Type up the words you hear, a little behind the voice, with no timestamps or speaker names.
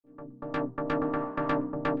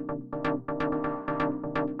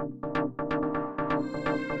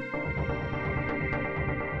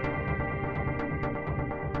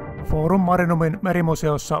Forum Marinumin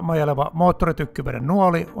merimuseossa majaileva Moottoritykkivenen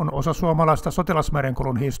Nuoli on osa suomalaista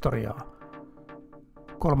sotilasmerenkulun historiaa.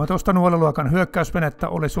 13 Nuoliluokan hyökkäysvenettä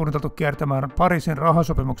oli suunniteltu kiertämään Pariisin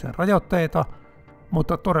rauhansopimuksen rajoitteita,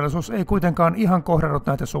 mutta todellisuus ei kuitenkaan ihan kohdannut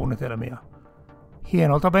näitä suunnitelmia.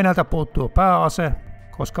 Hienolta veneeltä puuttui pääase,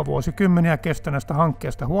 koska vuosikymmeniä kestäneestä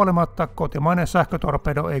hankkeesta huolimatta kotimainen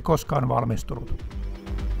sähkötorpedo ei koskaan valmistunut.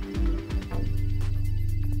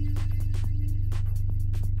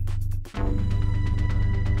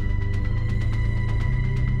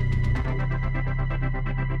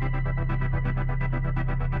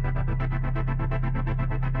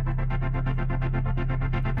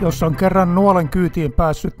 Jos on kerran nuolen kyytiin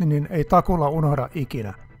päässyt, niin ei takulla unohda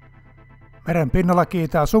ikinä. Meren pinnalla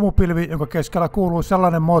kiitää sumupilvi, jonka keskellä kuuluu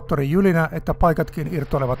sellainen moottorin jylinä, että paikatkin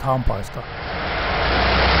irtoilevat hampaista.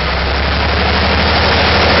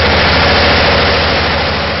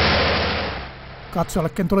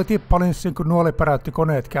 Katsojallekin tuli tippalinssin, kun nuoli päräytti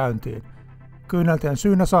koneet käyntiin. Kyynelten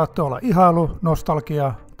syynä saattoi olla ihailu,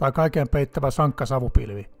 nostalgia tai kaiken peittävä sankka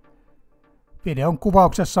savupilvi. Videon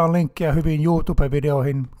kuvauksessa on linkkejä hyviin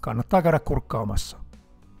YouTube-videoihin, kannattaa käydä kurkkaamassa.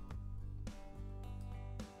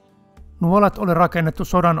 Nuolet oli rakennettu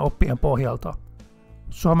sodan oppien pohjalta.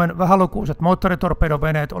 Suomen vähälukuiset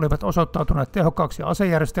moottoritorpedoveneet olivat osoittautuneet tehokkaaksi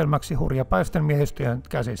asejärjestelmäksi hurjapäisten miehistöjen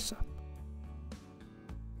käsissä.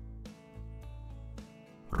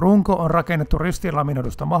 Runko on rakennettu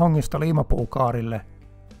ristiinlaminoidusta mahongista liimapuukaarille.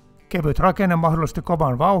 Kevyt rakenne mahdollisti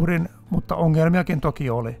kovan vauhdin, mutta ongelmiakin toki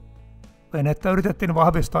oli. Venettä yritettiin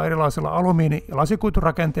vahvistaa erilaisilla alumiini- ja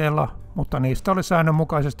lasikuiturakenteilla, mutta niistä oli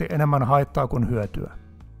säännönmukaisesti enemmän haittaa kuin hyötyä.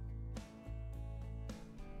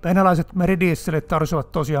 Venäläiset meridieselit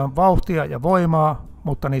tarjosivat tosiaan vauhtia ja voimaa,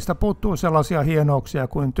 mutta niistä puuttuu sellaisia hienouksia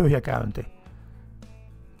kuin tyhjäkäynti.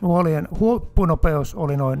 Nuolien huippunopeus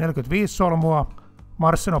oli noin 45 solmua,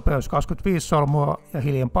 marssinopeus 25 solmua ja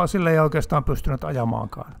hiljempaa sille ei oikeastaan pystynyt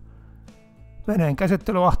ajamaankaan. Veneen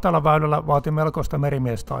käsittely ahtaalla väylällä vaati melkoista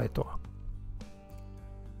merimiestaitoa.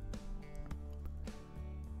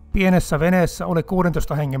 Pienessä veneessä oli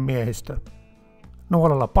 16 hengen miehistö.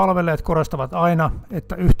 Nuolella palvelleet korostavat aina,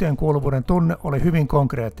 että yhteenkuuluvuuden tunne oli hyvin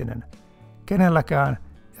konkreettinen. Kenelläkään,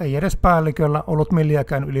 ei edes päälliköllä, ollut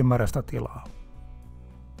milliäkään ylimääräistä tilaa.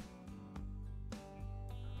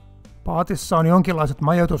 Paatissa on jonkinlaiset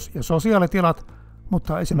majoitus- ja sosiaalitilat,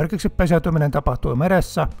 mutta esimerkiksi peseytyminen tapahtui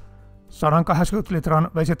meressä. 180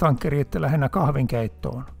 litran vesitankki riitti lähinnä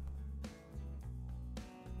kahvinkeittoon.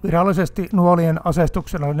 Virallisesti nuolien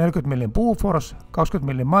aseistuksella oli 40 mm Bofors,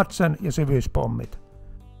 20 mm Madsen ja syvyyspommit.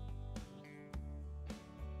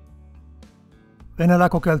 Veneellä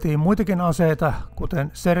kokeiltiin muitakin aseita,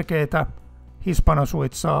 kuten serkeitä,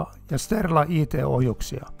 hispanosuitsaa ja Sterla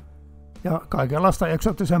IT-ohjuksia. Ja kaikenlaista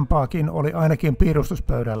eksoottisempaakin oli ainakin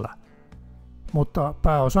piirustuspöydällä. Mutta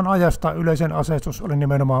pääosan ajasta yleisen aseistus oli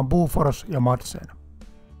nimenomaan Bofors ja Madsen.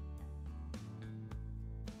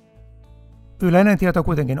 Yleinen tieto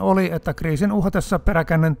kuitenkin oli, että kriisin uhatessa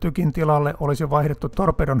peräkännen tykin tilalle olisi vaihdettu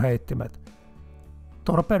torpedon heittimet.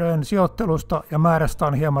 Torpedojen sijoittelusta ja määrästä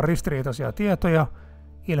on hieman ristiriitaisia tietoja,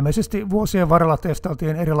 ilmeisesti vuosien varrella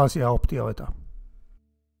testailtiin erilaisia optioita.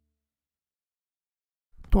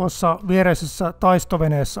 Tuossa viereisessä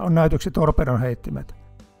taistoveneessä on näytöksi torpedon heittimet.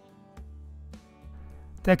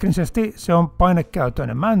 Teknisesti se on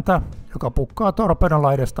painekäyttöinen mäntä, joka pukkaa torpedon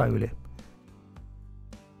laidasta yli.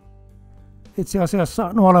 Itse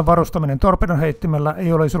asiassa nuolen varustaminen torpedon heittimellä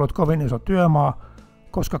ei olisi ollut kovin iso työmaa,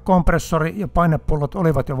 koska kompressori ja painepullot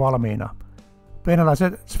olivat jo valmiina.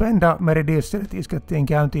 Venäläiset Svenda meridieselit iskettiin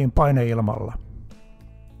käyntiin paineilmalla.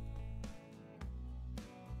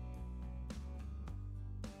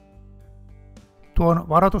 Tuon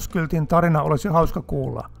varoituskyltin tarina olisi hauska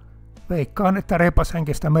kuulla. Veikkaan, että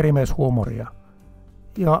reipashenkistä merimieshuumoria.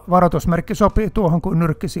 Ja varoitusmerkki sopii tuohon kuin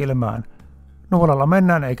nyrkki silmään. Nuolella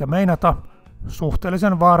mennään eikä meinata.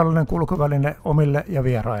 Suhteellisen vaarallinen kulkuväline omille ja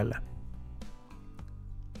vieraille.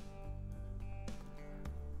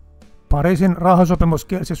 Pariisin rauhansopimus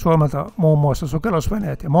kielsi Suomelta muun muassa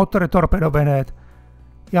sukellusveneet ja moottoritorpedoveneet.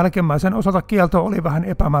 Jälkimmäisen osalta kielto oli vähän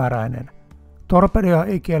epämääräinen. Torpedoja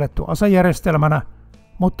ei kielletty asejärjestelmänä,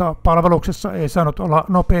 mutta palveluksessa ei saanut olla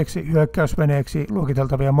nopeiksi hyökkäysveneeksi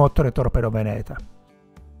luokiteltavia moottoritorpedoveneitä.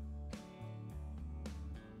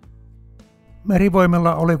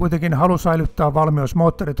 Merivoimilla oli kuitenkin halu säilyttää valmius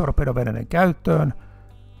moottoritorpedoveneiden käyttöön,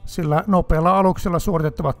 sillä nopeilla aluksilla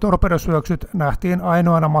suoritettavat torpedosyöksyt nähtiin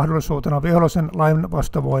ainoana mahdollisuutena vihollisen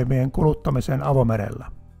lainvastavoimien kuluttamiseen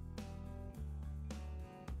avomerellä.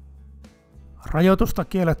 Rajoitusta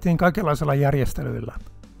kiellettiin kaikenlaisilla järjestelyillä.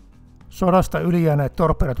 Sodasta ylijääneet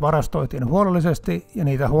torpedot varastoitiin huolellisesti ja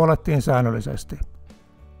niitä huolettiin säännöllisesti.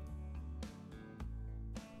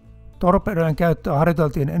 Torpedojen käyttöä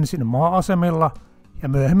harjoiteltiin ensin maa-asemilla ja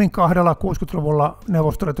myöhemmin 2 60-luvulla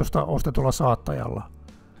Neuvostoliitosta ostetulla saattajalla.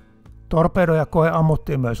 Torpedoja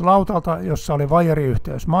koeammuttiin myös lautalta, jossa oli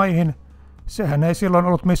vaijeriyhteys maihin. Sehän ei silloin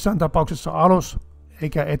ollut missään tapauksessa alus,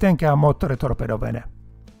 eikä etenkään moottoritorpedovene.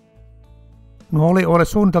 Nuoli oli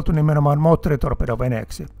suunniteltu nimenomaan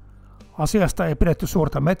moottoritorpedoveneeksi. Asiasta ei pidetty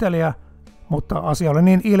suurta meteliä, mutta asia oli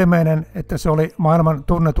niin ilmeinen, että se oli maailman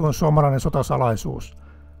tunnetuin suomalainen sotasalaisuus.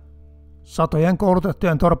 Satojen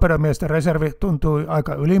koulutettujen torpedomiesten reservi tuntui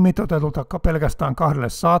aika ylimitoitetulta pelkästään 2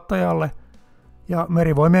 saattajalle, ja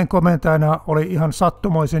merivoimien komentajana oli ihan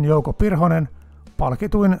sattumoisin Jouko Pirhonen,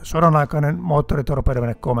 palkituin sodanaikainen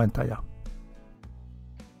moottoritorpedovene-komentaja.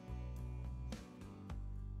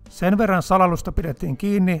 Sen verran salailusta pidettiin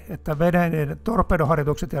kiinni, että veneiden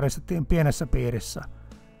torpedoharjoitukset järjestettiin pienessä piirissä.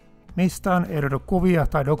 Mistään ei löydy kuvia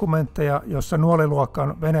tai dokumentteja, jossa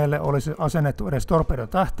Nuoliluokan veneelle olisi asennettu edes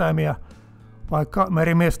torpedotähtäimiä, vaikka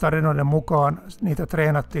merimiestarinoiden mukaan niitä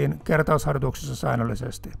treenattiin kertausharjoituksissa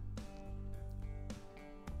säännöllisesti.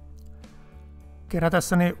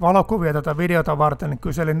 Kerätessäni valokuvia tätä videota varten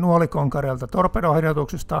kyselin Nuolikonkareilta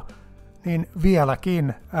torpedoharjoituksista, niin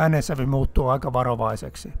vieläkin äänensävy muuttuu aika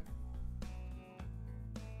varovaiseksi.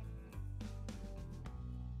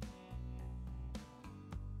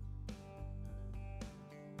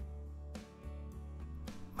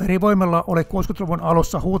 Merivoimilla oli 60-luvun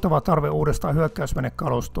alussa huutava tarve uudistaa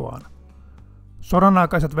hyökkäysvenekalustoaan. Sodan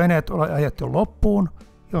aikaiset veneet oli ajettu loppuun,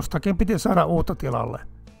 jostakin piti saada uutta tilalle.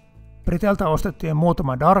 Briteiltä ostettiin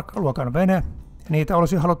muutama Dark-luokan vene, ja niitä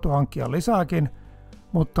olisi haluttu hankkia lisääkin,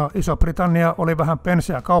 mutta Iso-Britannia oli vähän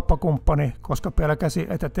penseä kauppakumppani, koska pelkäsi,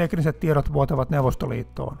 että tekniset tiedot vuotavat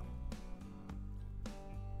Neuvostoliittoon.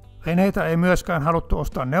 Veneitä ei myöskään haluttu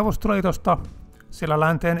ostaa Neuvostoliitosta, sillä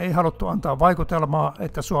länteen ei haluttu antaa vaikutelmaa,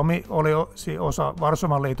 että Suomi olisi osa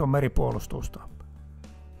Varsovan liiton meripuolustusta.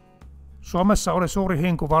 Suomessa oli suuri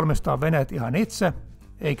hinku valmistaa veneet ihan itse,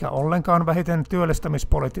 eikä ollenkaan vähiten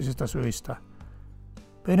työllistämispoliittisista syistä.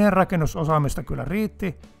 Veneen rakennusosaamista kyllä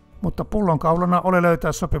riitti, mutta pullonkaulana oli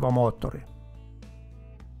löytää sopiva moottori.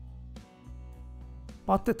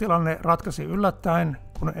 Pattitilanne ratkaisi yllättäen,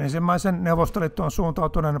 kun ensimmäisen Neuvostoliittoon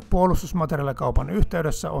suuntautuneen puolustusmateriaalikaupan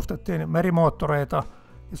yhteydessä ostettiin merimoottoreita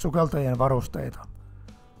ja sukeltajien varusteita.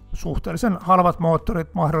 Suhteellisen halvat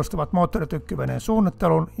moottorit mahdollistavat moottoritykkivenen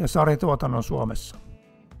suunnittelun ja sarjatuotannon Suomessa.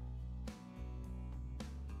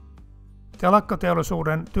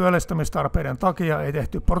 Telakkateollisuuden työllistämistarpeiden takia ei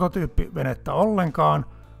tehty prototyyppivenettä ollenkaan,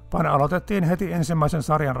 vaan aloitettiin heti ensimmäisen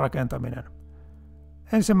sarjan rakentaminen.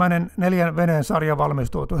 Ensimmäinen 4 veneen sarja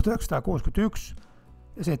valmistui 1961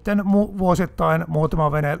 ja sitten vuosittain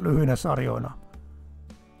muutama vene lyhyinä sarjoina.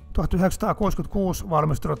 1966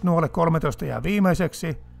 valmistunut Nuoli 13 jää viimeiseksi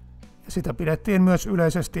ja sitä pidettiin myös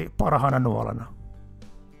yleisesti parhaana nuolena.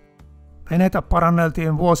 Veneitä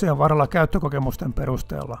paranneltiin vuosien varrella käyttökokemusten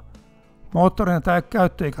perusteella. Moottorien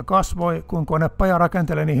käyttöikä kasvoi, kun konepaja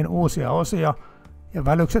rakenteli niihin uusia osia ja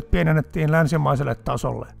välykset pienennettiin länsimaiselle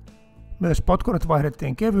tasolle. Myös potkurit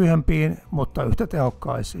vaihdettiin kevyempiin, mutta yhtä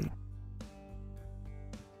tehokkaisiin.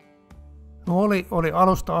 Nuoli oli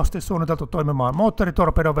alusta asti suunniteltu toimimaan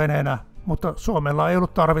moottoritorpedoveneenä, mutta Suomella ei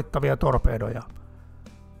ollut tarvittavia torpedoja.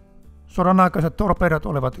 Sodanaikaiset torpedot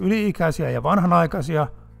olivat yli-ikäisiä ja vanhanaikaisia.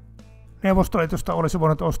 Neuvostoliitosta olisi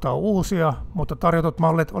voinut ostaa uusia, mutta tarjotut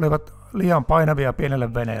mallit olivat liian painavia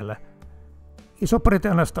pienelle veneelle.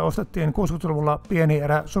 Iso-Britanniasta ostettiin 60-luvulla pieni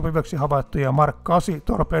erä sopiviksi havaittuja Mark 8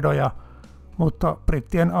 torpedoja, mutta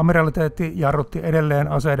brittien amiraliteetti jarrutti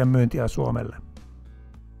edelleen aseiden myyntiä Suomelle.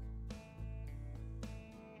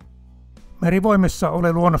 Merivoimissa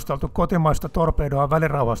oli luonnosteltu kotimaista torpedoa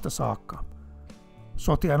välirauhasta saakka.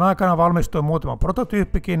 Sotien aikana valmistui muutama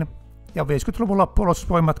prototyyppikin, ja 50-luvulla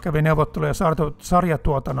puolustusvoimat kävi neuvotteluja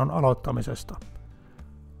sarjatuotannon aloittamisesta.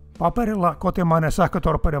 Paperilla kotimainen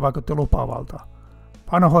sähkötorpedo vaikutti lupaavalta.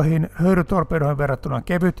 Vanhoihin höyrytorpedoihin verrattuna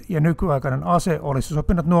kevyt ja nykyaikainen ase olisi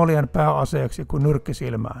sopinut nuolien pääaseeksi kuin nyrkki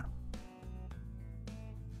silmään.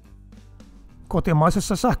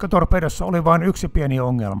 Kotimaisessa sähkötorpedossa oli vain yksi pieni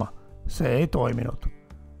ongelma. Se ei toiminut.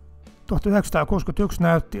 1961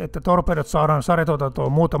 näytti, että torpedot saadaan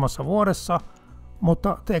sarjatuotantoon muutamassa vuodessa,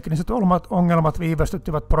 mutta tekniset ongelmat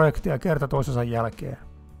viivästyttivät projektia kerta toisensa jälkeen.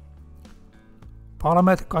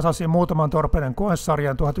 Valmet kasasi muutaman torpedon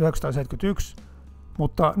koesarjan 1971,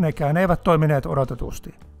 mutta nekään eivät toimineet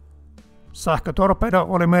odotetusti. Sähkötorpedo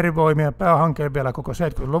oli merivoimien päähanke vielä koko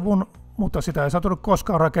 70-luvun, mutta sitä ei saatu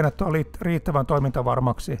koskaan rakennettua riittävän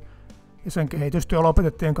toimintavarmaksi, ja sen kehitystyö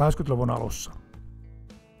lopetettiin 80-luvun alussa.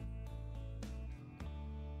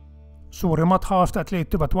 Suurimmat haasteet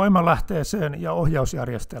liittyvät voimanlähteeseen ja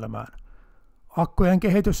ohjausjärjestelmään. Akkujen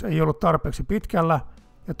kehitys ei ollut tarpeeksi pitkällä,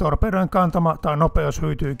 ja torpedojen kantama tai nopeus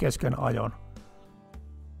hyytyi kesken ajon.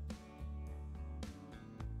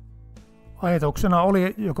 Ajatuksena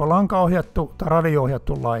oli joko lankaohjattu tai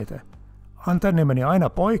radio-ohjattu laite. Antenni meni aina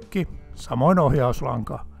poikki, samoin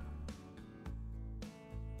ohjauslanka.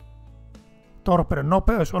 Torpedon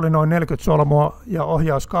nopeus oli noin 40 solmua ja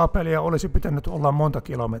ohjauskaapelia olisi pitänyt olla monta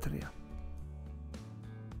kilometriä.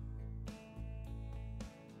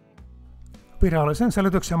 Virallisen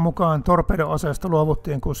selityksen mukaan torpedoaseesta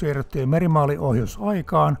luovuttiin, kun siirryttiin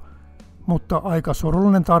merimaaliohjusaikaan, mutta aika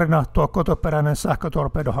surullinen tarina tuo kotoperäinen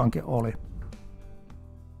sähkötorpedohanke oli.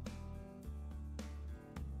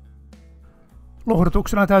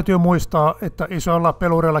 Lohdutuksena täytyy muistaa, että isoilla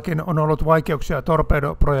pelureillakin on ollut vaikeuksia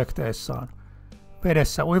torpedoprojekteissaan.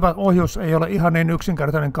 Vedessä uiva ohjus ei ole ihan niin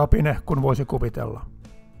yksinkertainen kapine kuin voisi kuvitella.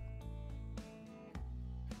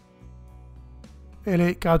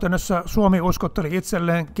 Eli käytännössä Suomi uskotteli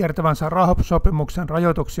itselleen kiertävänsä rauhansopimuksen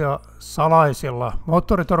rajoituksia salaisilla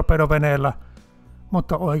moottoritorpedoveneillä,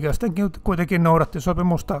 mutta oikeasti kuitenkin noudatti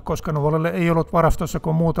sopimusta, koska Nuolille ei ollut varastossa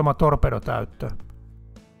kuin muutama torpedotäyttö.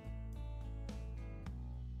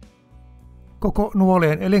 Koko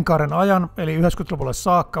Nuolien elinkaaren ajan, eli 90-luvulle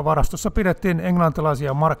saakka, varastossa pidettiin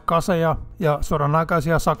englantilaisia markkaseja ja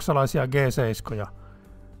sodanaikaisia saksalaisia G7-skoja.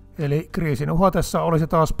 Eli kriisin uhatessa olisi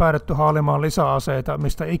taas päädytty haalimaan lisäaseita,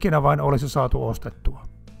 mistä ikinä vain olisi saatu ostettua.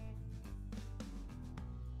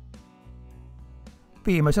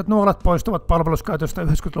 Viimeiset nuolet poistuvat palveluskäytöstä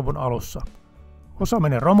 90-luvun alussa. Osa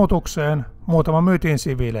meni romutukseen, muutama myytiin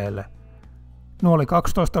siviileille. Nuoli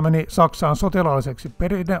 12 meni Saksaan sotilaalliseksi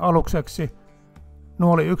perinnealukseksi,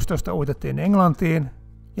 Nuoli 11 uitettiin Englantiin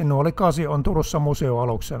ja Nuoli 8 on Turussa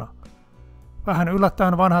museoaluksena. Vähän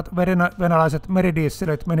yllättäen vanhat venäläiset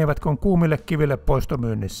meridiesselit menivät kuin kuumille kiville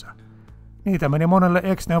poistomyynnissä. Niitä meni monelle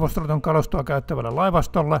ex-neuvostoliiton kalustoa käyttävälle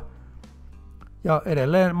laivastolle, ja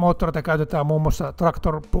edelleen moottoreita käytetään muun muassa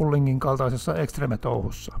traktorpullingin kaltaisessa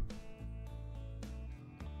ekstremetouhussa.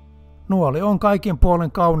 Nuoli on kaikin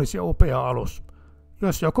puolin kaunis ja upea alus.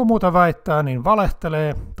 Jos joku muuta väittää, niin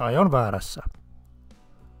valehtelee tai on väärässä.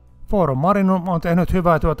 Forum Marinum on tehnyt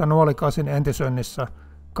hyvää työtä Nuoli 8 entisöinnissä.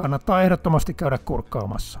 Kannattaa ehdottomasti käydä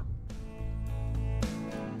kurkkaamassa.